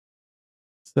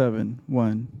7,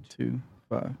 1, 2,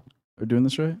 5. We're doing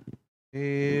this right?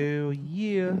 Hell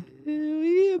yeah. Hell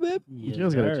yeah, babe. You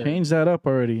guys gotta change that up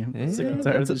already. I'm sick and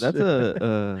tired of this That's shit.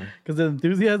 a. Because the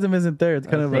enthusiasm isn't there. It's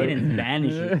kind of Say like it in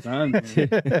Spanish or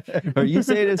something. Or you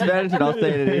say it in Spanish and I'll say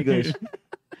it in English.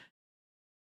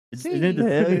 Isn't it the,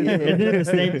 Hell yeah. isn't it the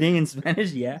same thing in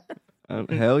Spanish? Yeah.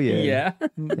 Hell yeah.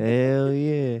 Yeah. Hell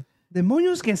yeah.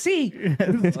 Demonios que sí.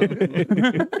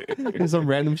 Some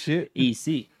random shit.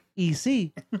 Easy. Y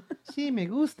sí. Sí, me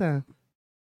gusta.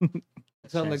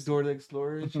 Sound like Dora the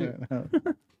Explorer and shit.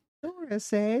 Dora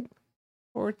said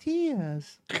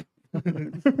tortillas.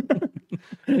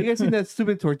 You guys seen that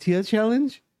stupid tortilla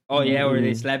challenge? Oh yeah, where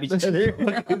they slap each other.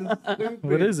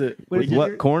 What is it?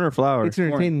 What corn or flour? It's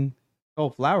entertaining. Oh,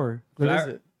 flour. What is Flour.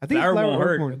 it? I think Flour it's flour won't or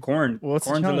hurt. corn. Corn. What's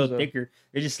the Corn's a challenge, little though? thicker.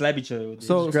 They just slap each other with it.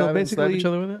 So- Just grab it and slap basically- each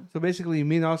other with it? So basically,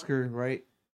 me and Oscar, right,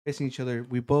 facing each other,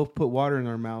 we both put water in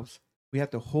our mouths. We have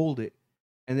to hold it,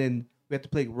 and then we have to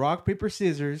play rock, paper,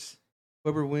 scissors.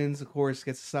 Whoever wins, of course,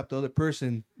 gets to slap the other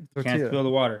person. can't Tortilla. spill the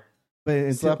water. But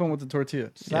until, Slap them with the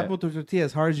tortilla. slap Yeah. with the tortilla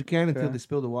as hard as you can until Okay. they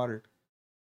spill the water.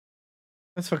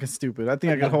 That's fucking stupid. I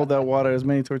think I could hold that water as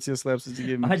many tortilla slaps as you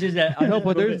give me. I just No,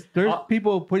 but there's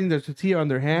people putting their tortilla on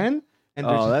their hand, and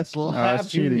they're Oh, just that's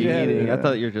that's cheating. Yeah, cheating. yeah. I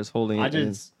thought you were just holding I it. in.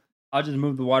 just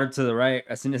move the water to the right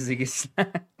as soon as it gets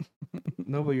slapped.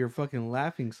 no, but you're fucking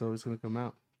laughing, so it's gonna come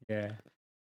out. Yeah.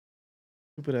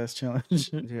 Stupid ass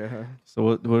challenge. Yeah, So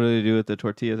what do they do with the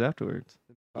tortillas afterwards?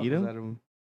 Eat Topples 'em? out of 'em.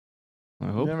 I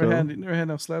hope never so. had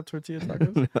no slap tortilla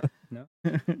tacos. No.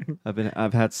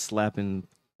 I've had slapping.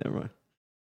 Never mind.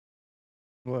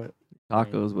 What?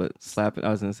 Tacos, but slapping. I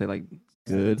was gonna say like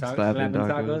good slapping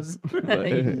tacos. But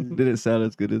Hey. it didn't sound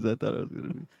as good as I thought it was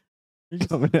gonna be.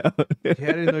 Coming out. Yeah, I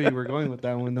didn't know you were going with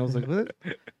that one. I was like, what?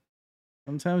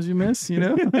 Sometimes you miss, you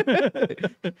know?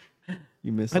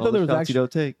 You missed I all thought the there was shots actually- you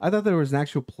don't take. I thought there was an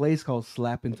actual place called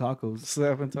Slapping Tacos.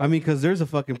 Slapping tacos. I mean, because there's a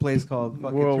fucking place called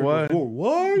fucking Worldwide. Turtles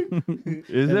Worldwide.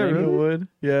 Is In there really? Inglewood.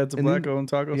 Yeah, it's a And black then- owned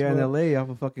taco Yeah, in spot. LA, off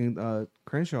of fucking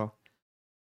Crenshaw.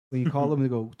 When you call them, they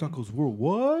go Tacos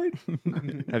Worldwide.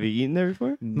 Have you eaten there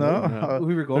before? No.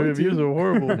 we were The going reviews to. are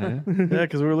horrible. Yeah. Yeah,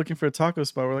 because we were looking for a taco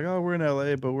spot. We're like, oh, we're in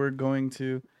LA, but we're going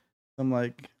to some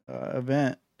like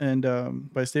event and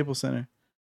by Staples Center.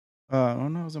 Oh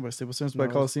no, it wasn't by Staples Center. It was by No, it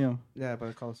was- Coliseum. Yeah, by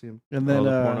the Coliseum. And Oh, then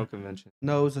the porno convention.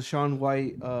 No, it was a Sean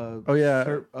White. oh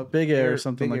yeah, Big Air or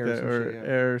something Big like Air that, some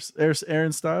or shit, yeah.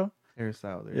 Aaron style.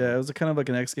 Hairstyle. There. Yeah, it was a kind of like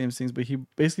an X Games thing, but he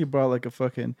basically brought like a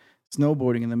fucking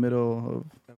snowboarding in the middle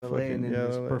of LA, and then yeah,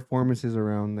 there's LA. performances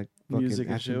around like fucking Music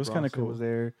and Ashton shit. It was kinda Bronson cool. Was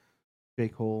there? J.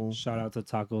 Cole. Shout out to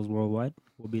Tacos Worldwide.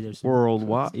 We'll be there soon.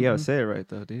 Worldwide. You gotta say it right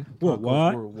though, dude.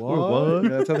 Worldwide. Worldwide. Yeah,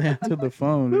 that's how they answered the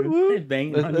phone. Dude. They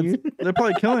banging That- on that's- you. they're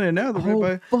probably killing it now. They're Oh,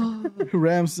 right by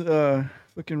Rams,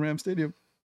 fucking Ram Stadium.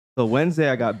 So Wednesday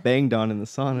I got banged on in the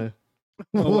sauna.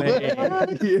 No way.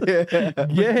 Yeah.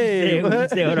 Yay!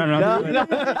 What? Say, hold on. No,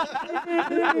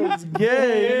 It's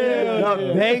gay. Not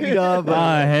banged on, Oh,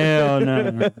 hell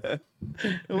no.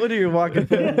 What are you walking?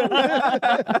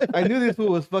 I knew this fool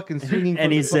was fucking swinging. And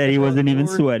from he the said he fucking wasn't even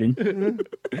board. sweating.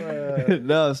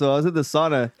 No, so I was in the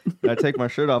sauna. And I take my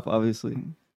shirt off, obviously,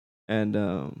 and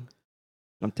I'm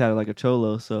tatted like a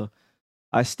cholo. So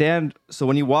I stand. So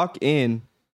when you walk in,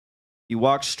 you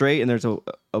walk straight, and there's a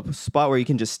spot where you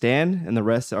can just stand, and the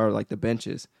rest are like the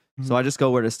benches. So I just go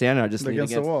where to stand, and I just lean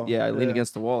Against the wall. Yeah, I lean Yeah.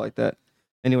 against the wall like that.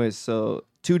 Anyways, so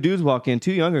two dudes walk in,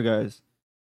 two younger guys,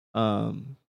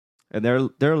 and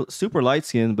they're super light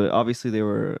skinned, but obviously they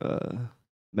were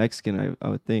Mexican, I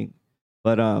would think.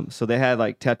 But so they had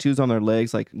like tattoos on their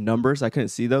legs, like numbers. I couldn't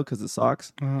see though because of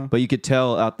socks, Uh-huh. but you could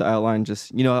tell out the outline.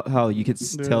 Just you know how you could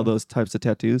Yeah. tell those types of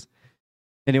tattoos.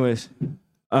 Anyways,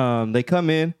 they come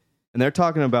in and they're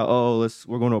talking about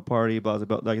we're going to a party, blah blah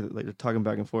blah. Like they're talking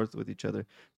back and forth with each other.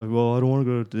 Like, well, I don't want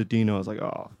to go to the Dino. I was like,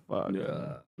 oh fuck,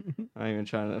 I ain't even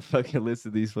trying to fucking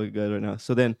listen to these fucking guys right now.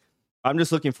 So then I'm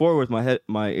just looking forward with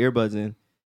my earbuds in.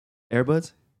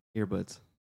 Earbuds. Earbuds.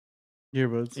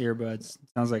 Earbuds.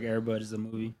 Sounds like Airbud is a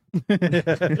movie.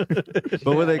 But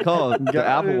what are they called? The Got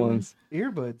Apple it. ones.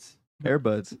 Earbuds.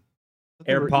 Airbuds.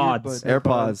 They were AirPods.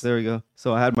 AirPods. There we go.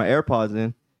 So I had my AirPods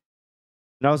in,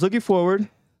 and I was looking forward,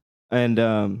 and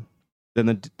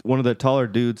then one of the taller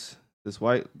dudes, this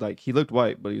white, like he looked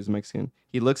white, but he was Mexican.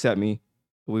 He looks at me.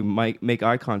 We might make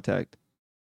eye contact,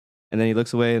 and then he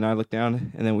looks away, and I look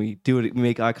down, and then we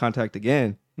make eye contact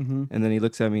again, Mm-hmm. and then he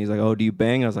looks at me. He's like, "Oh, do you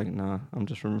bang?" I was like, "Nah, I'm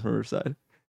just from Riverside."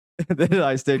 And then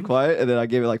I stayed quiet, and then I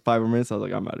gave it like 5 more minutes. I was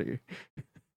like, "I'm out of here."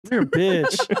 You're a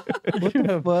bitch. What You're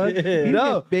the a fuck? bitch. You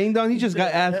No. get banged on. You just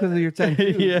got asked because of your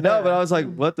tattoo. Yeah. No, but I was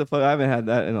like, what the fuck? I haven't had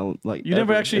that in a like. You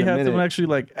never ever, actually in a had minute. someone actually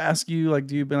like ask you like,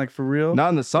 do you been like for real? Not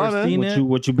in the sauna. seen it?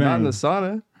 What you been? Not in the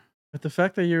sauna. But the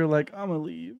fact that you're like, I'm gonna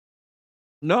leave.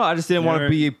 No, I just didn't want to Never-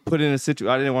 be put in a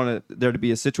situation. I didn't want there to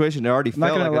be a situation. There already I'm not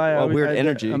felt gonna like lie. a weird I-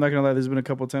 energy. I'm not gonna lie. There's been a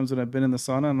couple of times when I've been in the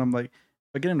sauna and I'm like,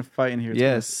 if I get in a fight in here,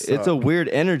 Yes, gonna it's a suck. weird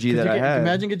energy 'Cause that you I get- had.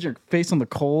 Imagine getting your face on the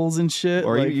coals and shit.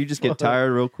 or like, you just get fuck.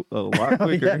 tired a lot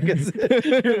quicker. Yeah, 'cause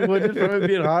you're wooden from it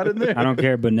being hot in there. I don't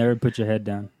care, but never put your head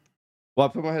down. Well,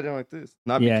 I put my head down like this,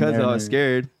 not Yeah, because never, I was never.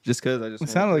 scared, just because I just. It went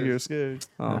sounded like this. you were scared.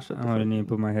 Oh, shut I the wouldn't fuck. even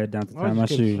put my head down to Why tie don't my you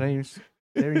just shoe.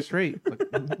 staring straight?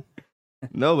 Like,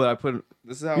 No, but I put.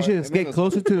 This is how you should I just get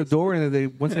closer to the door, and then they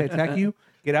once they attack you,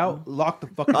 get out, lock the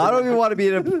fuck. I don't even want to be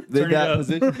in it that up.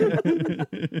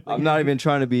 position. I'm not even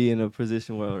trying to be in a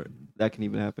position where that can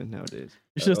even happen nowadays.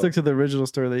 You should have stuck to the original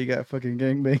story that you got fucking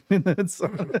gangbanged in that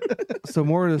sauna. So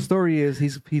more of the story is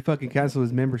he fucking canceled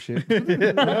his membership.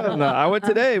 No, I went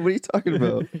today. What are you talking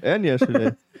about? And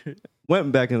yesterday,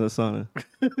 went back in the sauna.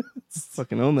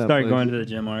 Fucking own that. Started place. going to the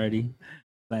gym already.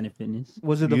 Planet Fitness.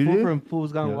 Was it the You fool did? from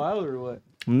Fools Gone Yeah. Wild or what?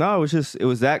 No, it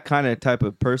was that kind of type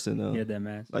of person though. He had that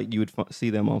mask. Like you would see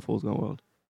them on Fools Gone Wild,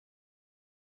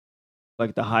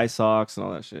 like the high socks and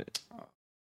all that shit.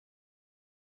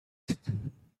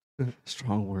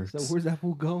 Strong words. So where's that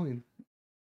fool going?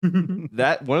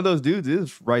 That one of those dudes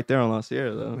is right there on La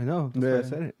Sierra I though. know. That's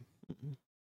why Yeah.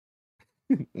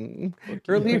 I said it.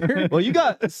 Earlier, Well, you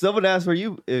got someone asked where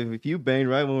you if you banged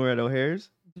right when we were at O'Hare's.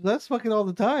 that's fucking all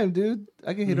the time, dude.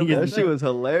 I can hit up. all That the shit time. was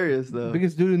hilarious though.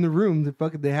 Biggest dude in the room.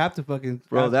 They have to fucking.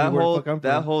 Bro, ask that me where the fuck I'm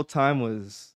from. whole time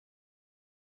was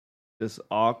just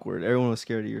awkward. Everyone was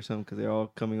scared of you or something because they're all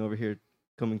coming over here,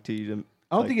 coming to you to.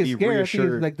 I don't like, think it's be scary. I think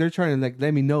reassured. it's like they're trying to like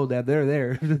let me know that they're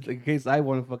there in case I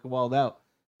want to fucking wild out.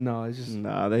 No, it's just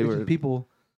Nah, they it's were just people.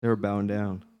 they were bowing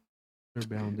down. They're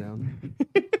bound down.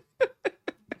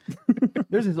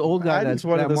 There's this old guy I that just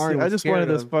wanted that this. Mario I was just wanted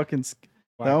scared this of. fucking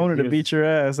the owner to beat your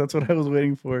ass. That's what I was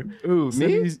waiting for. Ooh, As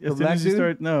soon as, The as soon black as you dude?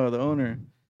 start, no, the owner.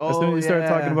 As soon as you start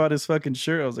talking about his fucking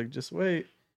shirt, I was like, just wait.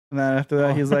 And then after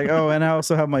that, he's like, oh, and I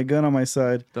also have my gun on my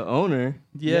side. The owner.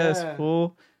 Yes, Yeah.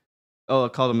 fool. Oh, I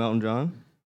called him Elton John.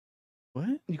 What?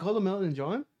 You called him Elton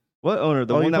John? What owner?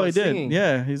 The Oh, one you that probably was did. singing.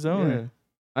 Yeah, he's the owner. Yeah.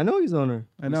 I know he's the owner.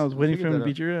 I know. I was waiting for him to Figured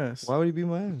beat that your out. ass. Why would he beat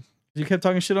my ass? You kept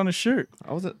talking shit on his shirt.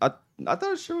 I wasn't. I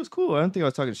thought his shirt was cool. I didn't think I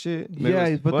was talking shit. Maybe it Yeah,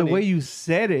 was but funny. the way you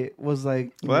said it was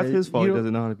like. Well, that's his fault. You He don't-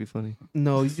 doesn't know how to be funny.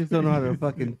 No, you just don't know how to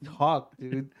fucking talk,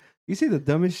 dude. You say the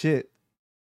dumbest shit.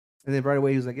 And then right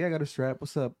away he was like, yeah, I got a strap.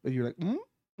 What's up? And you're like, mm?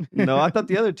 No, I thought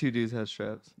the other two dudes had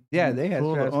straps. Yeah, they had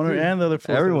Fool, straps the owner too. and the other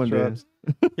fool had Everyone straps.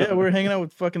 did. Yeah, we're hanging out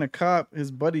with fucking a cop,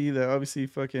 his buddy that obviously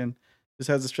fucking just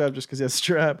has a strap just because he has a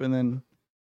strap, and then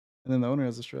the owner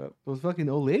has a strap. Those fucking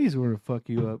old ladies were to fuck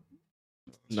you up.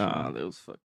 Nah, those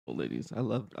fucking old ladies.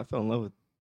 I fell in love with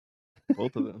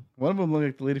both of them. One of them looked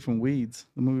like the lady from Weeds,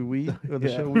 the movie Weed, or the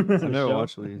Yeah. show Weeds. I never show?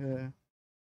 watched Weeds. Yeah.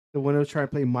 The one that was trying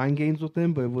to play mind games with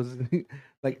them, but it was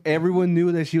like everyone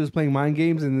knew that she was playing mind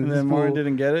games, and, And this then Martin fool-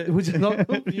 didn't get it. Which is all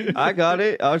confused. I got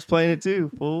it. I was playing it too.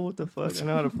 Fool, what the fuck? I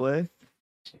know how to play.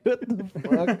 Shut the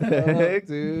fuck up,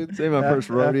 dude. Say my first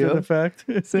After rodeo. the fact.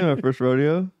 Say my first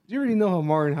rodeo. You already know how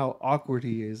Martin, how awkward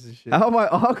he is and shit. How am I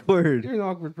awkward? You're an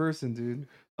awkward person, dude.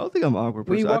 I don't think I'm an awkward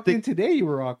When you person. walked in today, you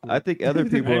were awkward. I think other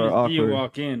people I are didn't see you awkward.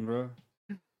 walk in, bro.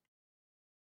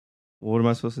 What am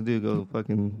I supposed to do? Go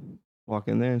fucking walk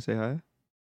in there and say hi?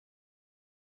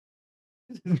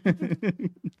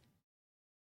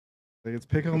 Like it's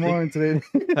pick on Martin today.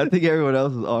 I think everyone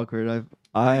else is awkward.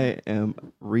 I am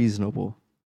reasonable.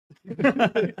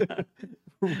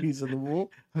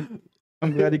 reasonable.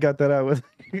 I'm glad you got that out with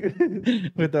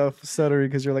the stuttering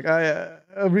because you're like,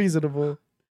 I'm reasonable.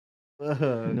 You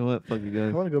know what? Fuck you I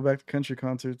guys. want to go back to country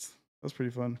concerts. That was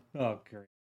pretty fun. Oh, great.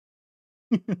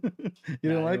 You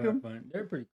didn't like them? They're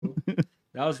pretty cool.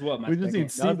 That was what my We just second, need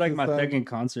that was like seats my this time. second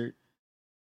concert.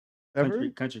 Ever?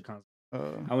 Country concert.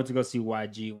 Uh, I went to go see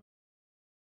YG.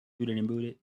 Shoot It and Boot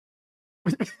It.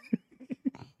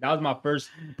 That was my first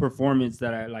performance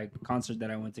that I like concert that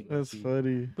I went to go that's see.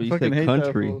 funny. But you Fucking said hate that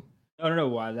country. fool. No,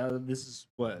 why? This is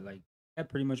what like yeah,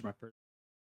 pretty much my first.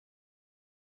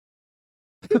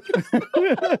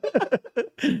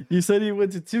 You said you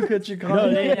went to two country No,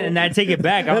 concerts. and I take it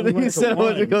back. I I only think you went to said I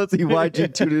wanted to one. go see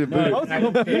YG Tooted and No, Booted. I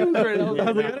was I- confused right now. I was like,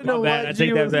 I didn't know My bad. I YG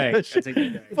take that was back. that I shit. take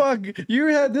that back. Fuck, you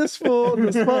had this fool in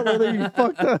the spotlight that you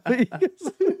fucked up.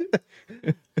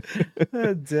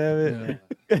 God damn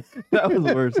it. That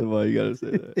was worse than why you gotta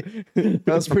say that.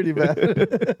 That was pretty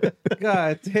bad.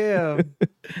 God damn.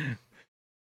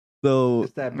 So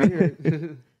It's that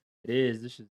beard. It is.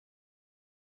 This is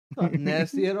Not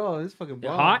nasty at all. It's fucking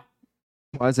bomb. hot.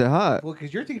 Why is it hot? Well,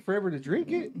 because you're taking forever to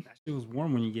drink it. That shit was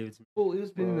warm when you gave it to me. Well, it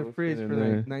was been in Bro, the it's fridge been for in like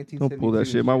there. 1972. Don't pull that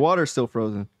shit. My water's still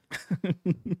frozen.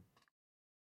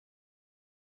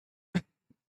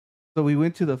 So we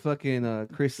went to the fucking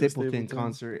Chris Chris Stapleton Stapleton.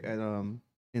 concert at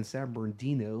in San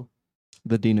Bernardino.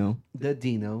 The Dino. The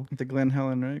Dino. The Glen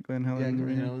Helen, right? Glen Helen. Yeah, Glen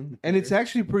Arena. Helen. And it's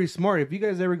actually pretty smart. If you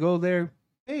guys ever go there,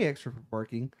 pay extra for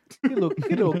parking. Get a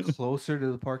little closer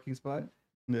to the parking spot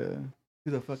Yeah.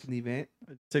 to the fucking event.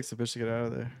 It takes a bitch to get out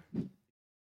of there.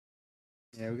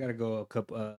 Yeah, we gotta go a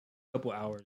couple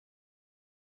hours.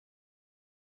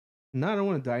 No, I don't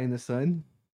want to die in the sun.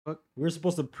 We were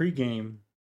supposed to pregame.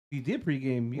 You did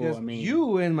pregame. You Well, guys, I mean-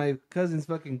 you and my cousin's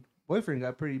fucking boyfriend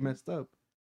got pretty messed up.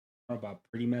 Not about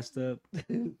pretty messed up.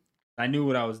 I knew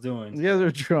what I was doing. You guys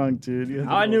are drunk, dude. You guys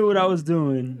I are knew what I was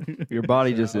doing. Your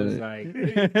body So just I did was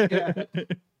it.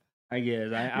 like, I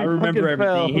guess I You remember fucking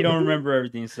fell. everything. He don't remember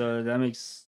everything, so that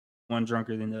makes one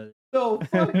drunker than the other. No,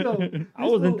 fuck no. I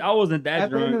wasn't that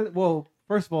At the end drunk. of well,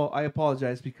 first of all, I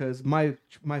apologize because my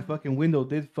fucking window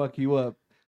did fuck you up.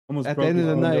 Almost at the broke end of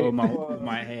the window night. with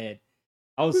my head.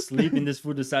 I was sleeping. This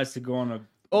fool decides to go on a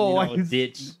Oh, a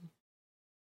ditch.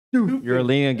 You're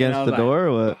leaning I against was the like- door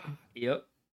or what? Yep.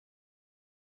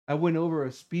 I went over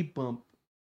a speed bump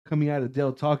coming out of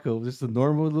Del Taco, just a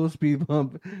normal little speed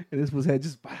bump, and this was head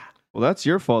just. Well, that's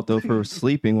your fault though for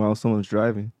sleeping while someone's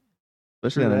driving,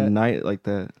 especially True on a that. night like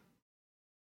that.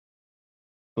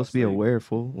 Supposed to be Asleep. aware,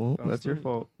 fool. Well, Fell that's your asleep.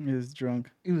 fault. He's drunk.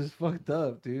 He was fucked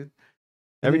up, dude.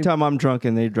 Every then- time I'm drunk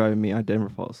and they driving me, I never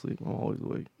fall asleep. I'm always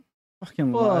awake.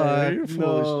 Fucking liar. Fuck, You're full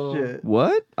no. of shit.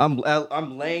 What? I'm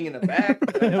laying in the back.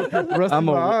 Rusty I'm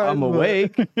my eyes, I'm but-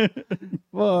 awake. Fuck,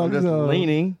 I'm just no.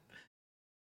 leaning.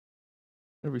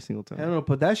 Every single I time. don't know,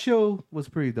 but that show was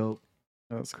pretty dope.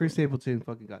 That's Chris Stapleton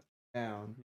fucking got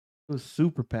down. It was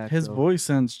super packed. His though. voice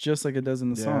sounds just like it does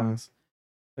in the Yeah. songs.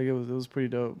 Like it was pretty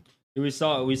dope. We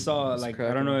saw It's like I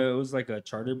cracking. don't know. It was like a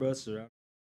charter bus or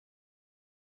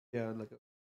Yeah, like a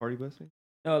Party busing?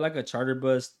 no, like a charter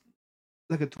bus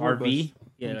tour RV. bus.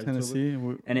 Yeah, From like Tennessee.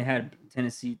 and it had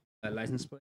Tennessee license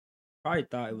plate. Probably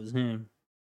thought it was him,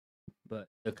 but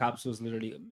the cops was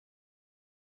literally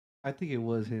I think it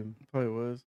was him Probably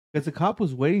was. because the cop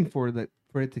was waiting for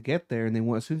it to get there, and then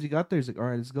as soon as he got there, he's like, "All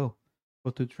right, let's go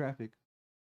through traffic."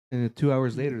 And then 2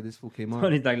 hours later, this fool came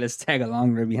on. He's like, let's tag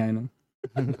along right behind him.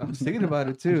 I was thinking about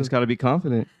it You too. just got to be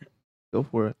confident. Go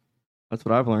for it. That's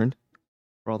what I've learned.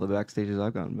 For all the backstages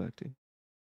I've gotten back to.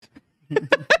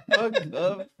 Fucked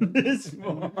up. This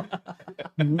fool.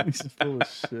 He's full of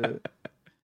shit.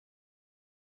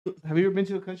 Have you ever been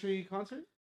to a country concert?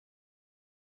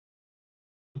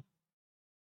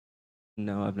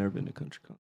 No, I've never been to country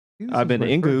concert. This I've was been to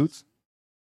my first. Ingoots.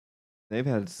 They've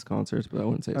had concerts, but I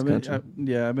wouldn't say it's I've been,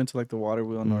 country. I've been to like the Water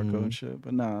Wheel, Narco, Mhm. and shit.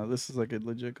 But nah, this is like a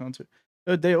legit concert.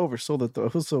 They oversold it though.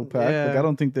 It was so packed. Like Yeah. I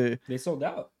don't think they. They sold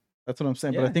out. That's what I'm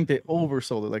saying. But I Yeah. think they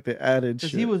oversold it. Like they added Because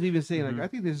shit. he was even saying, like, Mhm. I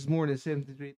think this is more than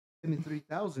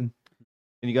 73,000.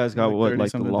 And you guys got Like what, 30 like the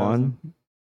something lawn? thousand.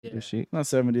 Yeah. The sheet? Not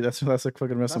 70. That's like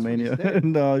fucking That's what he WrestleMania. said.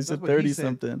 No, he That's said what he 30 said.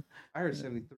 something. I heard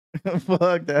 73.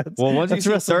 Fuck that. Well, once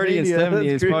you That's see 30 and WrestleMania. 70,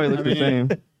 That's it's probably crazy. look the I same. mean-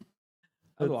 That's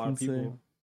a That's lot of insane. people.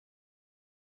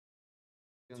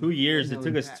 2 years. It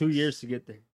took us 2 years to get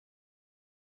there.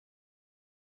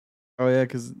 Oh yeah,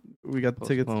 because we got the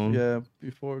tickets. Postponed. Yeah,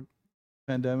 before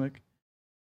pandemic.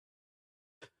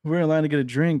 We were in line to get a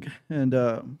drink, and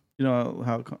you know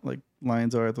how like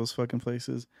lines are at those fucking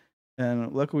places.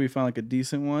 And luckily, we found like a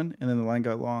decent one, and then the line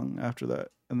got long after that.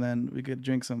 And then we could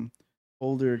drink. Some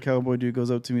older cowboy dude goes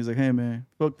up to me. He's like, "Hey man,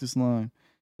 fuck this line.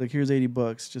 Like, here's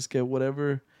 $80. Just get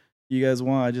whatever you guys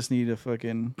want. I just need a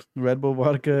fucking Red Bull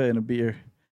vodka and a beer."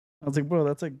 I was like, "Bro,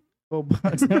 that's like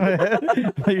 $12 in my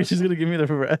head. Like, you're just gonna give me the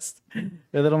rest?" And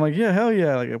then I'm like, "Yeah, hell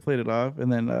yeah!" Like I played it off,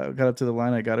 and then got up to the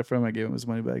line I got it from. I gave him his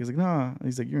money back. He's like, "Nah."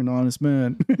 He's like, "You're an honest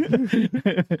man."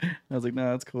 I was like,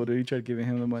 "Nah, that's cool, dude." He tried giving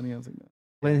him the money. I was like, "No,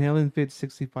 Glen Helen fit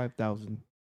 65,000.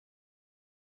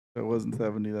 it wasn't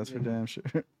 70. That's for Yeah. damn sure."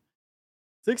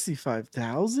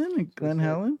 65,000 in Glen What's that?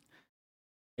 Helen.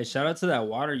 Hey, shout out to that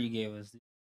water you gave us.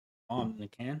 Bomb in the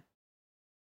can.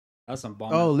 That's some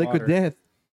bomb. Oh, Liquid Death.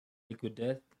 Liquid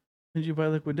Death. Did you buy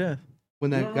Liquid Death?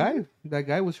 When No. that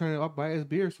guy was trying to buy his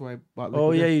beer, so I bought Liquid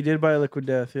Oh yeah, Death. you did buy Liquid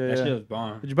Death. Yeah, That yeah. shit was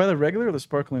bomb. Did you buy the regular or the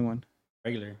sparkling one?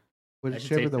 Regular. Whichever I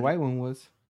should the taste it. white one was.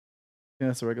 Yeah,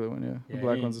 that's the regular one. Yeah, the Yeah,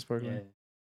 black yeah, one's the sparkling. yeah.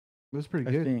 It was pretty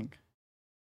I good. think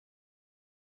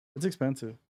it's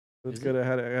expensive. But it's Is good. I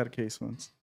had a case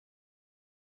once.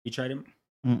 You tried them?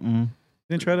 Mm-mm.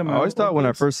 Didn't try them. I out, always thought when I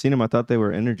those? first seen them, I thought they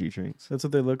were energy drinks. That's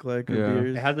what they look like. Or Yeah.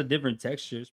 beers. It has a different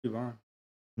texture. It's pretty bomb.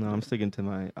 No, I'm sticking to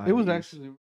my. It was IVs. actually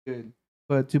good,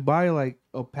 but to buy like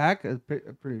a pack, I'm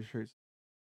pretty sure.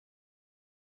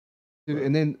 Dude,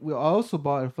 and then we also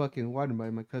bought a fucking. Why didn't buy?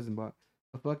 My cousin bought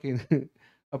a fucking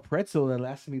a pretzel that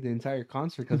lasted me the entire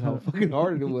concert because how fucking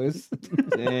hard it was.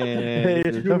 Hey,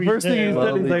 Damn. the first thing he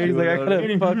said, he's like, I got a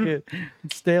Chewy. fucking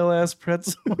stale ass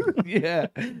pretzel. Yeah,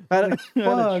 I had a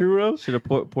churro. Should have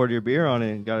poured your beer on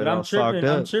it and got But it all I'm socked tripping.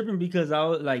 I'm up. tripping because I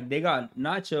was like, they got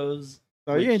nachos.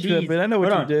 Oh, with you ain't cheese. tripping. I know what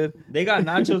Hold you on. did. They got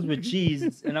nachos with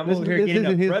cheese, and I'm This- over here this getting a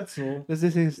isn't his- pretzel. this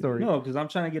is his story. No, because I'm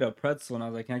trying to get a pretzel, and I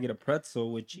was like, "Can I get a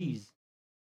pretzel with cheese?"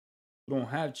 We don't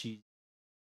have cheese.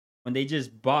 When they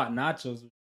just bought nachos,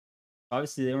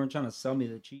 obviously they weren't trying to sell me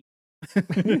the cheese.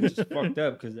 It's just fucked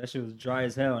up because that shit was dry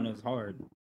as hell and it was hard.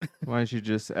 Why don't you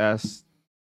just ask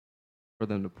for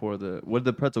them to pour the? Would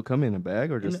the pretzel come in a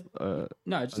bag or just? No,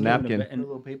 it's just A napkin. A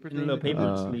little paper in a thing. little paper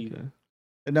Oh, sleeve. okay.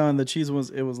 No, and the cheese it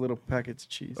was little packets of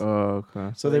cheese. Oh,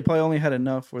 okay. So they probably only had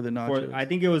enough for the For, nachos. I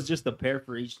think it was just a pair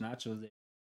for each nacho.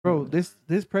 Bro, this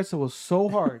pretzel was so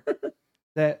hard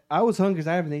that I was hungry because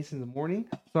I haven't eaten in the morning.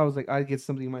 So I was like, I'd get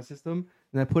something in my system,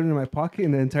 and I put it in my pocket,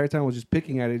 and the entire time I was just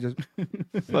picking at it, just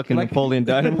Fucking Like- Napoleon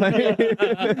Dynamite.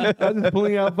 I was just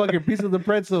pulling out fucking pieces of the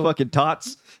pretzel. Fucking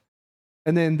tots.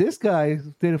 And then this guy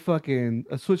did a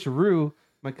switcheroo.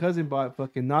 My cousin bought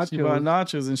fucking nachos. She bought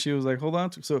nachos and she was like, "Hold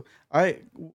on." So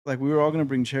we were all gonna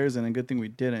bring chairs in, and good thing we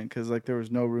didn't, because like there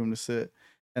was no room to sit.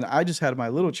 And I just had my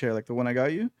little chair, like the one I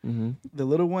got you, Mm-hmm. the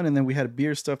little one, and then we had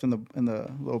beer stuffed in the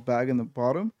little bag in the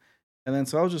bottom. And then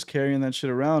so I was just carrying that shit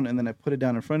around, and then I put it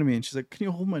down in front of me, and she's like, "Can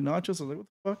you hold my nachos?" I was like, "What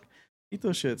the fuck? Eat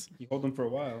those shits." You hold them for a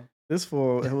while. This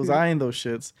fool was eyeing those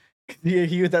shits.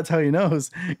 That's how he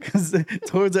knows. Because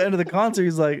towards the end of the concert,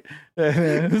 he's like, "Hey,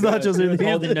 man, whose nachos He are was these?"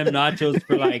 holding them nachos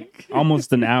for like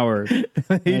almost an hour.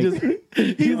 He just You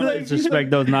he's don't like, disrespect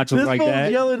those nachos this like fool's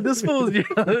that. yelling. This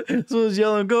fool's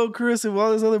yelling, "Go, Chris!" and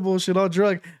all this other bullshit, all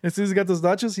drunk. As soon as he got those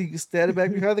nachos, he standing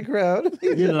back behind the crowd.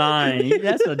 You're lying.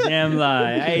 That's a damn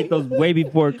lie. I ate those way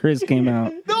before Chris came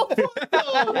out. No,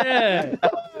 no. Yeah.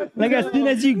 Like as soon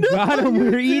as you got them, we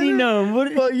were eating them.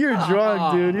 What? But you're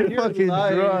drunk, dude. You're, You're fucking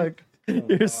lying. drunk.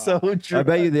 You're so drunk. I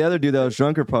bet you the other dude that was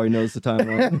drunker probably knows the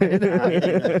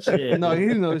timeline. Shit. No, he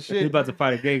didn't know He's shit. about to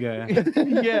fight a gay guy.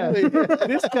 Yeah,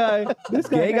 this guy.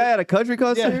 Gay guy at a country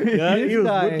concert? Yeah, This he was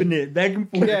guy- whipping it back and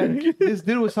forth. Yeah, this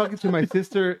dude was talking to my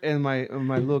sister and my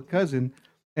little cousin,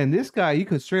 and this guy, you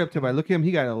could straight up tell by look at him,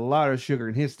 he got a lot of sugar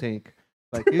in his tank.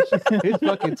 Like his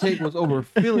fucking tank was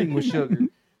overfilling with sugar.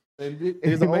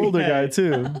 He's an older guy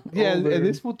too. Yeah, Older. and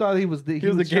this fool thought he was He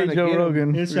was a trying gay to Joe get him.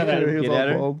 Rogan. He was For trying to sure. He was get at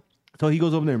all her. bald. So he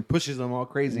goes over there and pushes them all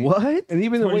crazy. What? And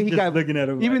even the way he Just got, looking at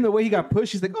him, even like, the way he got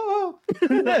pushed, he's like, oh, he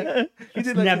did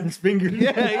snapped like, his fingers.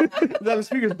 yeah, he got his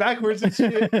fingers backwards and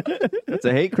shit. That's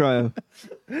a hate crime.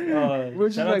 We're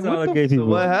just Shout out like, to all what the the gay people.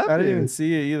 What I happened? didn't even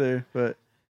see it either, but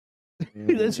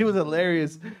That shit was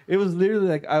hilarious. It was literally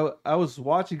like I was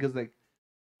watching because like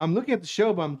I'm looking at the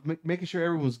show, but I'm making sure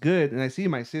everyone's good, and I see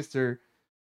my sister,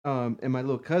 and my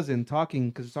little cousin talking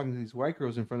because they're talking to these white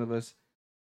girls in front of us,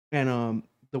 and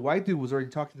the white dude was already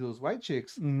talking to those white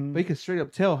chicks, but you could straight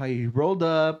up tell how he rolled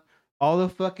up, all the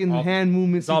fucking All- hand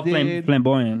movements It's all he did.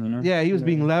 flamboyant, you know? Yeah, he was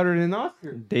being louder than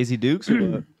Oscar. Daisy Dukes or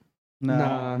what?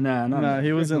 nah, Nah,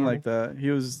 he wasn't normal. like that. He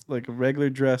was like a regular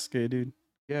dress gay dude.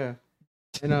 Yeah,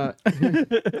 and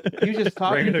he was just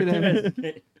talking to them.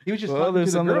 He was just Well, talking there's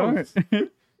to the some that girls.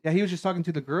 aren't. Yeah, he was just talking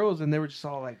to the girls, and they were just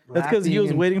all like. That's because he laughing was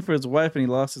and- waiting for his wife and he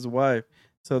lost his wife.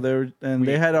 So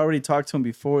they had already talked to him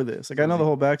before this. Like I know the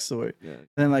whole backstory. Yeah. And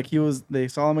then like they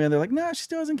saw him again. They're like, "Nah, she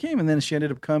still hasn't came." And then she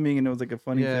ended up coming, and it was like a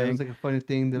funny Yeah, it thing. was like a funny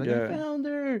thing. They're like, I Yeah. found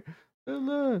her.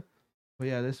 Blah. But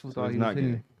yeah, this was So all he's he not was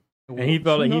hitting. And he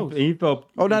felt Who like knows? he felt.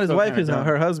 Oh, not he his felt wife, kinda his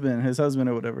down. his husband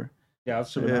or whatever. Yeah, I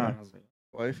was tripping Yeah. out. I was like,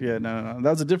 Wife, yeah, no. That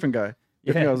was a different guy.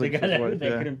 yeah, I was the like, guy his that, wife,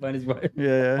 that yeah. couldn't find his wife.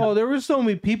 Yeah, Oh, there were so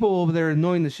many people over there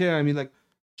annoying the shit out of me. Like,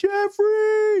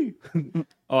 Jeffrey!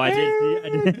 Oh, I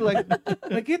did. like,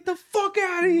 get the fuck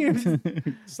out of here. Just Like,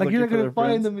 looking you're not for going to their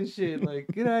find friends. them and shit. Like,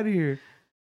 get out of here.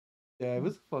 Yeah, it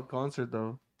was a fun concert,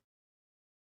 though.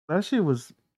 That shit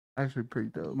was actually pretty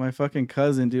dope. My fucking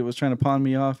cousin, dude, was trying to pawn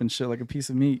me off and shit like a piece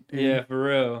of meat. dude. Yeah, for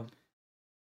real.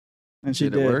 and she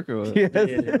Did it work or what? Yes.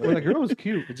 Yeah. Well, the girl was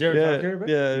cute. Did you ever talk to her? Yeah, about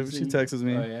it? yeah. You She see- texts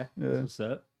me. Oh yeah. Yeah. That's what's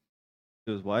up?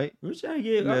 It was white, We were trying to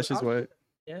get. Yeah, she's white.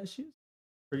 Yeah, she's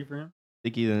pretty for him.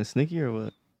 sticky than sneaky or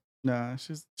what? Nah,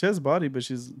 she has a body, but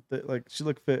she's like she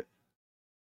looked fit.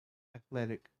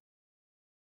 Athletic.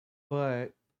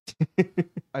 But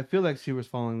I feel like she was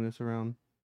following this around.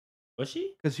 Was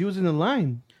she? Because he was in the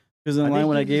line. She was in I line think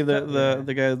when I he gave just the told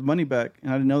me. guy his money back,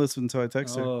 and I didn't know this until I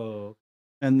texted her. Oh,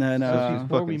 And then So she's fucking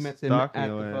before we met them stalking at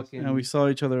your the ass. fucking. and we saw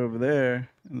each other over there.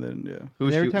 And then Who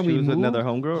was Every she? time She we was with another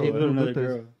moved, homegirl. she or was what? with Another us.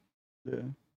 girl. yeah.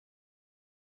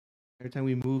 Every time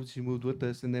we moved, she moved with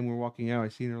us, and then we're walking out. I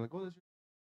seen her like, "Oh, that's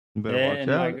You better Yeah, watch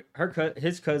and out. like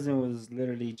his cousin was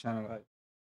literally trying to like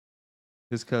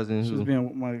His cousin, She was who?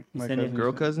 being my sending cousin.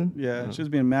 Girl cousin? Yeah, Oh. she was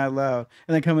being mad loud,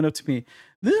 and then coming up to me.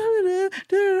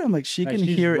 I'm like, she Like, can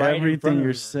she's hear right in front everything of you're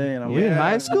her. saying. I'm You in like,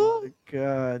 high "Oh school?" my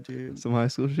God, dude. Some high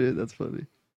school shit. That's funny.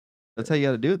 That's how you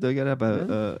got to do it, though. You got to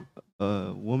have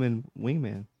a woman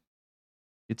wingman.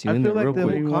 Gets you I in feel there like real the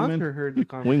quick. whole Wing woman. concert heard the Wing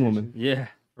conversation. woman. yeah,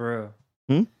 for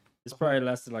real. Hmm? This probably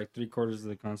lasted like 3/4 of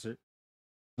the concert.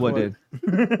 What What?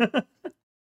 did?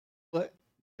 What?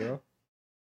 Girl.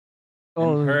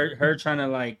 Oh, And her trying to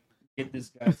like get this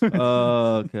guy.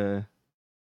 Oh, okay.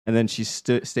 And then she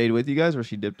stayed with you guys, or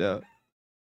she dipped out?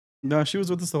 No, she was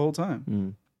with us the whole time.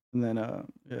 Mm. And then,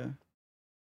 yeah.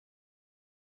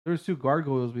 there was 2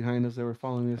 gargoyles behind us that were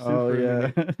following us. Oh, for a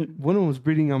yeah. minute. One of them was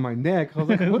breathing on my neck. I was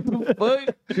like, "What the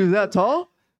fuck?" She was that tall?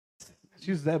 She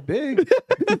was that big.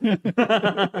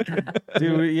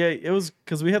 Dude, yeah, it was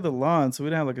because we had the lawn, so we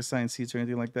didn't have like assigned seats or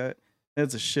anything like that.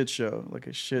 It's a shit show, like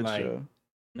a shit Like, show.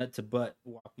 Nut to butt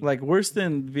walking. Like worse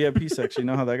than VIP section. You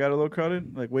know how that got a little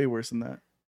crowded? Like way worse than that.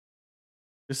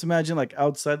 Just imagine like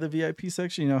outside the VIP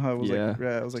section. You know how it was like,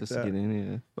 yeah, it was like Just that. to get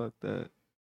in, yeah. Fuck that.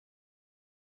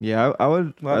 Yeah, I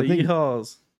would. A lot I of think.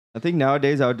 yeehaws. I think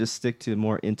nowadays I would just stick to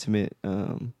more intimate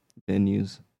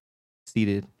venues,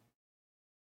 seated,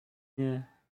 yeah.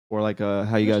 or like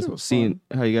how you That guys shit was seen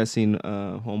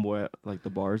Homeboy at like the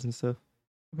bars and stuff.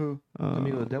 Who?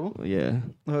 Amigo the Devil? Yeah,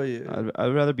 Oh yeah.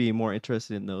 I'd rather be more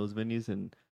interested in those venues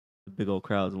than the big old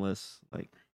crowds, unless like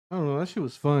I don't know. That shit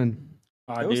was fun.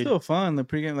 It was still fun. The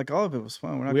pregame, like all of it was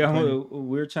fun. We're not we complaining.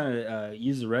 were trying to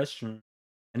use the restroom,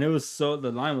 and it was the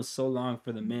line was so long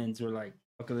for the men's. We're like,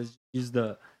 okay, let's use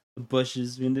the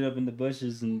bushes. We ended up in the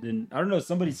bushes, and then I don't know.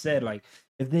 Somebody said like,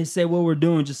 if they say what we're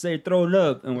doing, just say throw it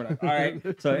up, and we're like, all right.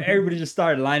 So everybody just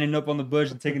started lining up on the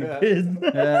bush and taking a piss.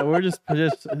 Yeah, we're just.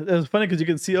 It was funny because you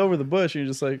can see over the bush, and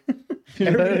you're just like,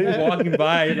 Everybody's walking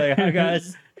by, you're like, hi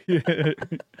guys. Yeah.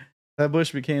 That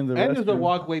bush became the. And there's a restroom.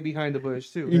 walkway behind the bush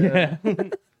too. Yeah.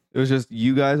 it was just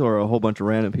you guys or a whole bunch of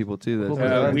random people too. That's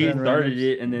Yeah, We then started randoms.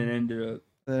 it and then ended up.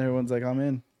 Then everyone's like, I'm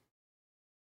in.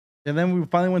 And then we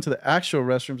finally went to the actual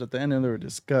restrooms at the end, and they were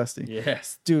disgusting.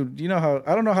 Yes. Dude, you know how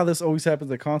I don't know how this always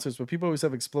happens at concerts, but people always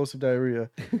have explosive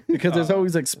diarrhea because there's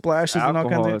always like splashes and all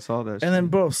alcohol. kinds I of. saw that. And then,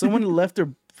 bro, someone left their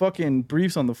fucking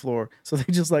briefs on the floor, so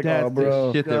they just like, That's oh,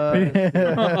 bro, shit their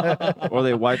yeah. or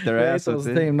they wipe their They ate ass those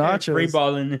with it. same nachos. Free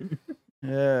balling.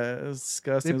 Yeah, it was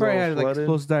disgusting. They It was probably all had like flooded.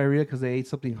 explosive diarrhea because they ate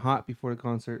something hot before the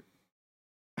concert.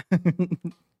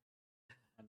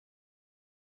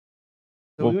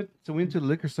 So, Well- we went to the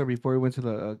liquor store before we went to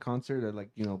the concert to, like,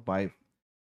 you know, buy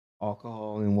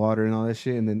alcohol and water and all that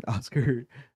shit. And then Oscar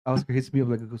hits me up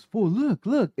like, goes, "Oh,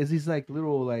 look, it's these like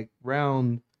little like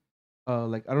round,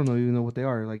 like I don't know even know what they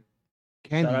are, like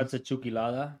Shout out candies. to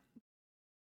Chuquilada.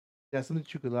 Yeah, something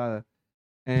chocolate.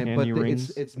 And Candy but rings.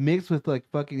 it's mixed with like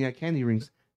fucking candy rings.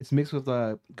 It's mixed with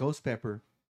ghost pepper.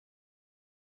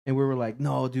 And we were like,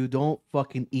 "No, dude, don't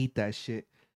fucking eat that shit.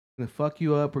 Gonna fuck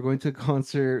you up. We're going to a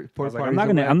concert. I was like, parties,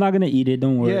 I'm not gonna eat it.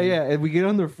 Don't worry. Yeah, yeah. And we get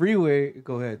on the freeway.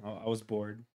 Go ahead. I was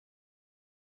bored.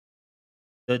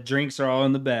 The drinks are all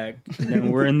in the back. And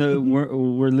then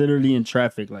we're literally in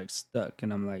traffic, like stuck.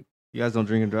 And I'm like, You guys don't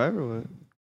drink and drive or what?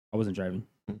 I wasn't driving.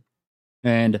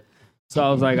 And so I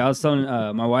was telling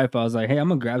my wife, I was like, hey, I'm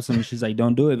gonna grab some. And she's like,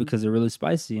 don't do it because they're really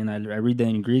spicy. And I read the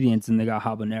ingredients, and they got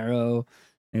habanero,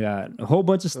 they got a whole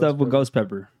bunch of stuff with ghost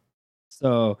pepper.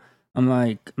 So I'm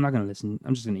like, I'm not gonna listen.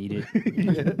 I'm just gonna eat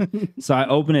it. So I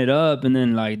open it up, and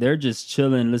then like they're just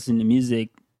chilling, listening to music.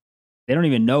 They don't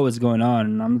even know what's going on,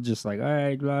 and I'm just like, all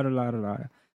right, blah blah blah blah.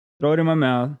 Throw it in my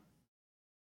mouth,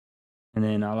 and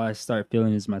then all I start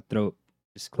feeling is my throat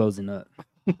just closing up.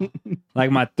 Like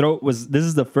my throat was. This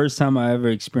is the first time I ever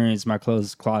experienced my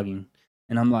clothes clogging,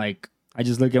 and I'm like, I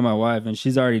just look at my wife, and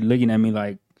she's already looking at me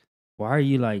like, why are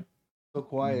you like So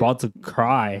quiet. about to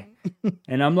cry?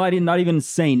 And I'm like not even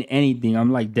saying anything.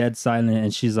 I'm like dead silent,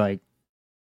 and she's like,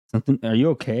 something, are you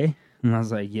okay? And I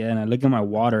was like, yeah. And I look at my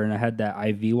water, and I had that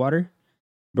IV water,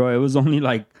 bro. It was only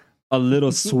like a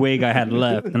little swig I had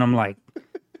left, and I'm like,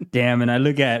 damn. And I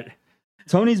look at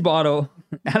Tony's bottle,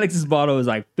 Alex's bottle is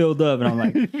like filled up, and I'm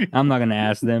like, I'm not gonna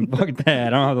ask them. Fuck that. I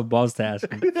don't have the balls to ask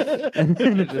them.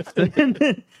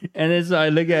 And then so I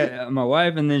look at my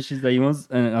wife, and then she's like, "You want?"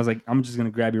 And I was like, "I'm just gonna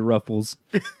grab your Ruffles."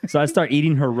 So I start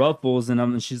eating her Ruffles,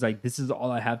 and she's like, "This is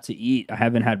all I have to eat. I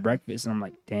haven't had breakfast." And I'm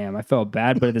like, "Damn!" I felt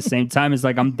bad, but at the same time, it's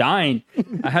like I'm dying.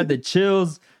 I had the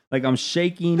chills. Like I'm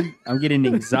shaking. I'm getting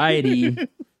anxiety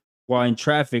while in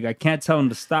traffic. I can't tell him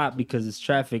to stop because it's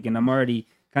traffic, and I'm already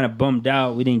kind of bummed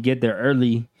out. We didn't get there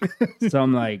early, so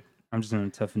I'm like, I'm just gonna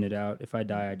toughen it out. If I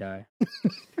die, I die.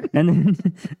 And then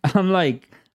I'm like,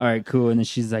 all right, cool. And then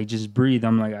she's like, just breathe.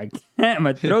 I'm like, I can't.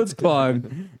 My throat's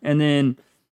clogged. And then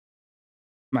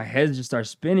my head just starts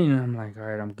spinning, and I'm like, all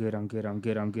right, I'm good.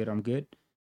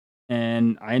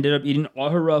 And I ended up eating all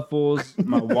her Ruffles.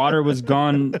 My water was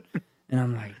gone, and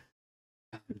I'm like,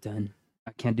 I'm done.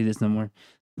 I can't do this no more.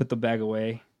 Put the bag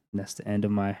away. And that's the end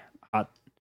of my hot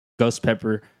ghost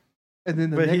pepper. And then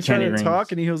the But he next tried Candy to rings.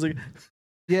 talk, and he was like,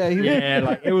 yeah, Yeah,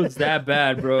 like it was that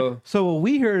bad, bro. So what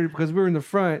we heard, because we were in the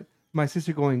front, my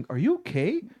sister going, "Are you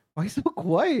okay? Why are you so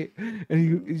quiet?" And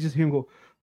you just hear him go,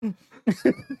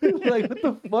 like, what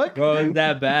the fuck? Bro, it was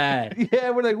that bad. Yeah,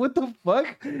 we're like, what the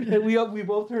fuck? And we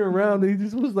both turned around, and he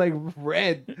just was like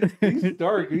red. He's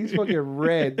dark, and he's fucking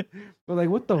red. We're like,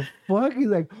 what the fuck? He's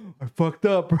like, I fucked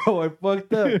up, bro. I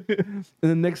fucked up. And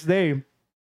the next day,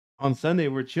 on Sunday,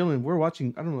 we're chilling. We're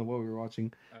watching. I don't know what we were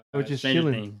watching. We're just Stranger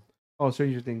chilling. Things. Oh,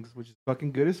 Stranger Things, which is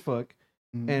fucking good as fuck.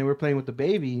 And we're playing with the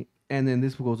baby, and then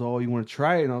this goes, "Oh, you want to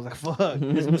try it?" And I was like, "Fuck."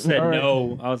 This one said All right.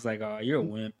 no. I was like, oh, you're a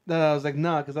wimp. No, I was like,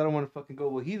 "Nah," because I don't want to fucking go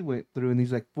what he went through. And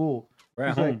he's like, "Fool." We're at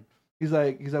He's like- home. He's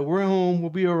like, "We're home. We'll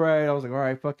be all right." I was like, "All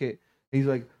right, fuck it." And he's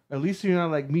like, "At least you're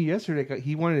not like me yesterday." 'Cause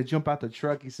he wanted to jump out the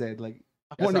truck. He said, "Like,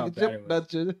 I That's how wanted to bad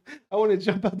jump it out. I wanted to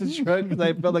jump out the truck because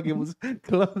I felt like it was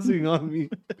closing on me."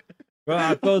 Bro,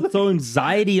 I felt so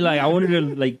anxiety. Like I wanted to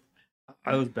like.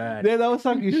 I was bad. Then I was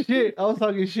talking shit.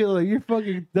 Like, "You're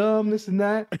fucking dumb, this and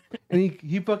that." And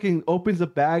he fucking opens the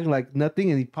bag like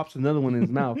nothing, and he pops another one in his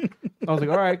mouth. I was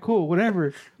like, "All right, cool, whatever."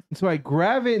 And so I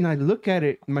grab it and I look at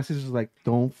it, and my sister's like,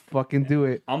 "Don't fucking do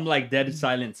it." I'm like dead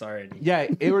silence already. Yeah,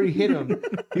 it already hit him.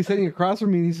 He's sitting across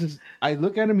from me, and he's just. I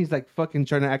look at him. He's like fucking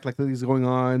trying to act like something's going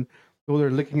on. Oh, they're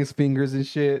licking his fingers and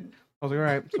shit. I was like, "All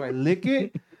right." So I lick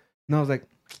it, and I was like,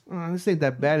 "Oh, this ain't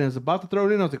that bad." And I was about to throw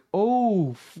it in. I was like,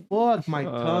 "Oh fuck!" My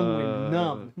tongue went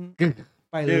numb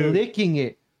by Dude. licking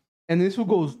it. And this one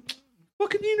goes,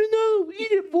 "Fucking eat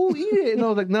it, fool, eat it." And I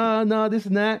was like, nah, this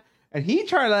and that. And he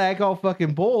tried to act all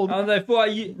fucking bold. I was like, "Fool,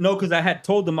 no," because I had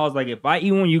told him I was like, if I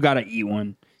eat one, you gotta eat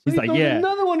one. He's He like, throws yeah.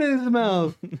 another one in his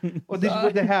mouth. Or did you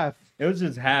put the half? It was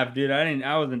just half, dude.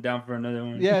 I wasn't down for another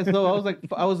one. Yeah, so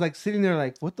I was like sitting there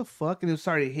like, what the fuck? And it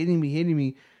started hitting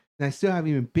me. And I still haven't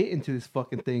even bit into this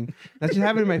fucking thing. And I just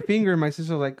have it in my finger, and my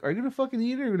sister was like, "Are you gonna fucking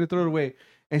eat it or are you gonna throw it away?"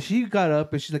 And she got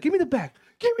up and she's like, "Give me the bag.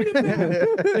 Give me the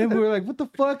bag." And we were like, "What the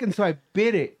fuck?" And so I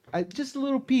bit it. Just a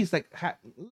little piece, like a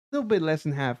little bit less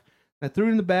than half. I threw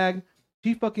it in the bag.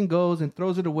 She fucking goes and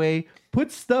throws it away.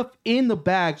 Puts stuff in the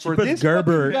bag She for puts this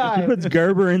Gerber. fucking guy. She puts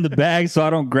Gerber in the bag so I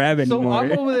don't grab it So anymore.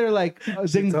 I'm over there like She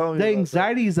the told me about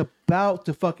anxiety is about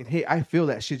to fucking hit. I feel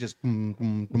that shit just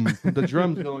the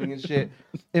drums going and shit.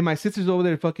 And my sister's over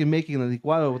there fucking making a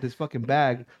licuado with this fucking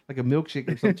bag, like a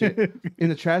milkshake or some shit, in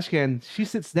the trash can. She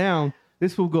sits down.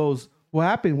 This fool goes, "What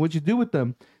happened? What'd you do with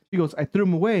them?" She goes, "I threw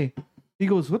them away." He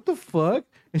goes, "What the fuck?"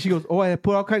 And she goes, "Oh, I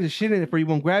put all kinds of shit in it for you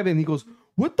won't grab it." And he goes,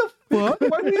 "What the fuck?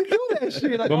 Why did you do that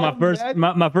shit?" Like, But my all first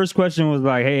mad. my first question was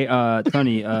like, "Hey,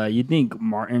 Tony, you think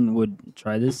Martin would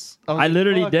try this?" I was I like,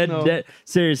 literally "Fuck dead no."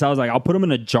 serious. I was like, "I'll put him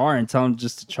in a jar and tell him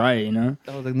just to try it," you know?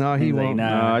 I was like, "No, he He's like, won't." nah.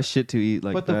 Nah, I shit to eat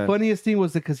like But that. the funniest thing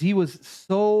was because he was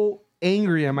so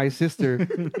angry at my sister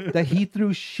that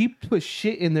she put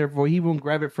shit in there for he won't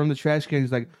grab it from the trash can.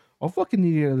 He's like, "I'll fucking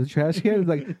eat it out of the trash can." He's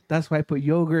like, "That's why I put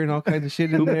yogurt and all kinds of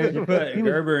shit in there." You put He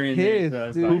was Gerber in pissed, there. So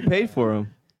it's dude. Who like, paid for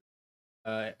him?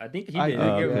 I think he I- did.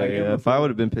 I I give- I okay, give yeah. him If I food. would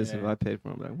have been pissed if Yeah. I paid for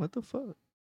him, like, what the fuck?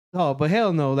 Oh, but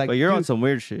hell no! Like, But you're on dude, some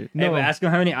weird shit. Hey, no. but ask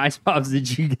him how many ice pops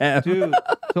did you have? dude.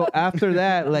 So after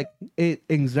that, like,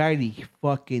 anxiety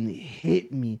fucking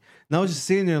hit me, and I was just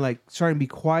sitting there like trying to be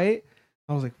quiet.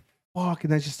 I was like, "Fuck!"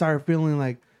 And I just started feeling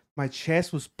like my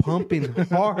chest was pumping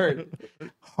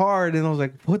hard, and I was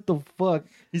like, "What the fuck?"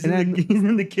 He's And he's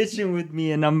in the kitchen with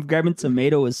me, and I'm grabbing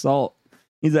tomato with salt.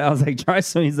 He's like, I was like, try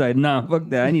some. He's like, nah, fuck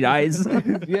that. I need ice.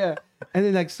 Yeah, and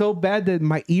then like so bad that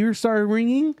my ears started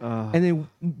ringing, and then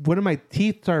one of my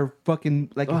teeth started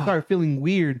fucking like it started feeling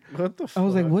weird. What the fuck? I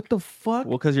was like, "What the fuck?"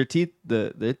 Well, because your teeth,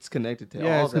 it's connected to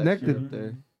Yeah, all it's that shit connected. up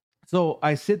there. So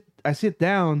I sit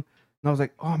down and I was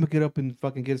like, "Oh, I'm gonna get up and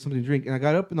fucking get something to drink." And I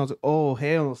got up and I was like, "Oh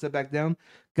hell!" no," sat back down,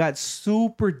 got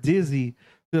super dizzy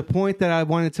to the point that I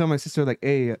wanted to tell my sister like,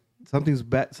 "Hey, something's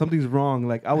bad, something's wrong."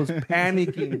 Like I was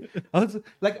panicking.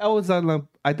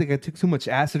 I think I took too much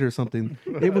acid or something.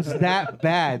 It was that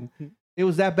bad. It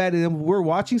was that bad. And then we're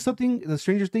watching something, the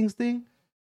Stranger Things thing,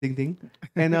 ding ding,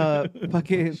 and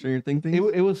fucking. Stranger Things.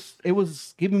 It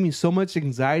was giving me so much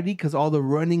anxiety because all the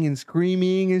running and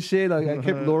screaming and shit. Like I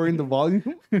kept lowering the volume.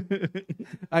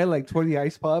 I had like 20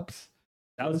 ice pops.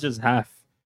 That was just half.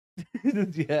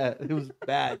 Yeah, it was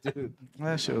bad, dude.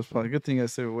 That shit was probably a good thing I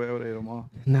said we would ate them all.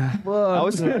 Nah. I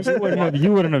was.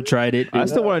 You wouldn't have tried it. I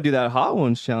still want to do that hot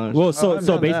ones challenge. Well, I've so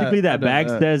done basically that. that I've done bag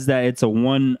that. says that it's a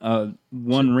one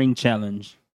ring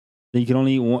challenge. That you can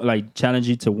only like challenge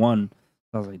you to one.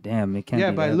 I was like, damn, it can't.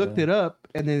 Yeah, be but I that looked bad. it up,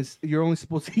 and then you're only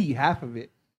supposed to eat half of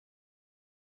it.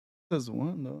 That's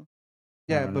one though.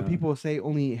 Yeah, don't but know. people say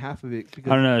only eat half of it. I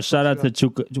don't know. Shout out to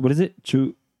what is it?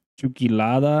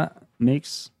 Chukilada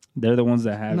mix. They're the ones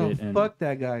that have No, it. And fuck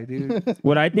that guy, dude.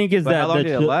 what I think is But that how long the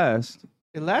did it Chu- last?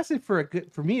 It lasted for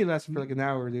for me. It lasted for like an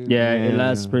hour, dude. Yeah, it Yeah.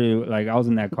 lasts pretty. Like I was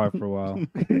in that car for a while.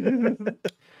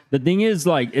 The thing is,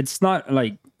 like, it's not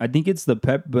like I think it's the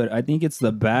pep, but I think it's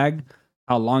the bag.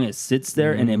 How long it sits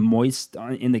there and it moist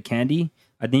in the candy.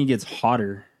 I think it gets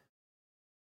hotter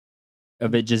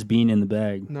of it just being in the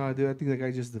bag. No, dude, I think that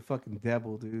guy's just the fucking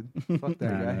devil, dude. Fuck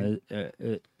that Nah,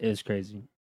 guy. it's crazy.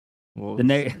 Well, The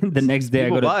next day I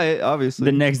people go to buy it, obviously.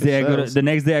 the next day I go to Sales. the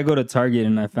next day I go to Target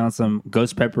and I found some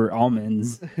ghost pepper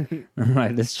almonds. I'm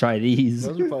like, let's try these.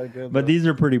 Those are probably good. But these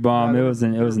are pretty bomb. Yeah, It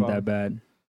wasn't they're that bomb. bad.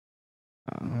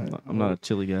 I'm not a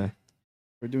chili guy.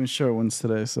 we're doing short ones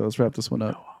today, so let's wrap this one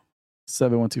up.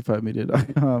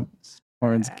 7125media.com.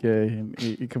 Orange K, and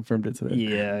he confirmed it today.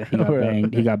 Yeah, he got We're out.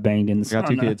 banged. He got banged in the I got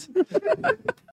two sauna. kids.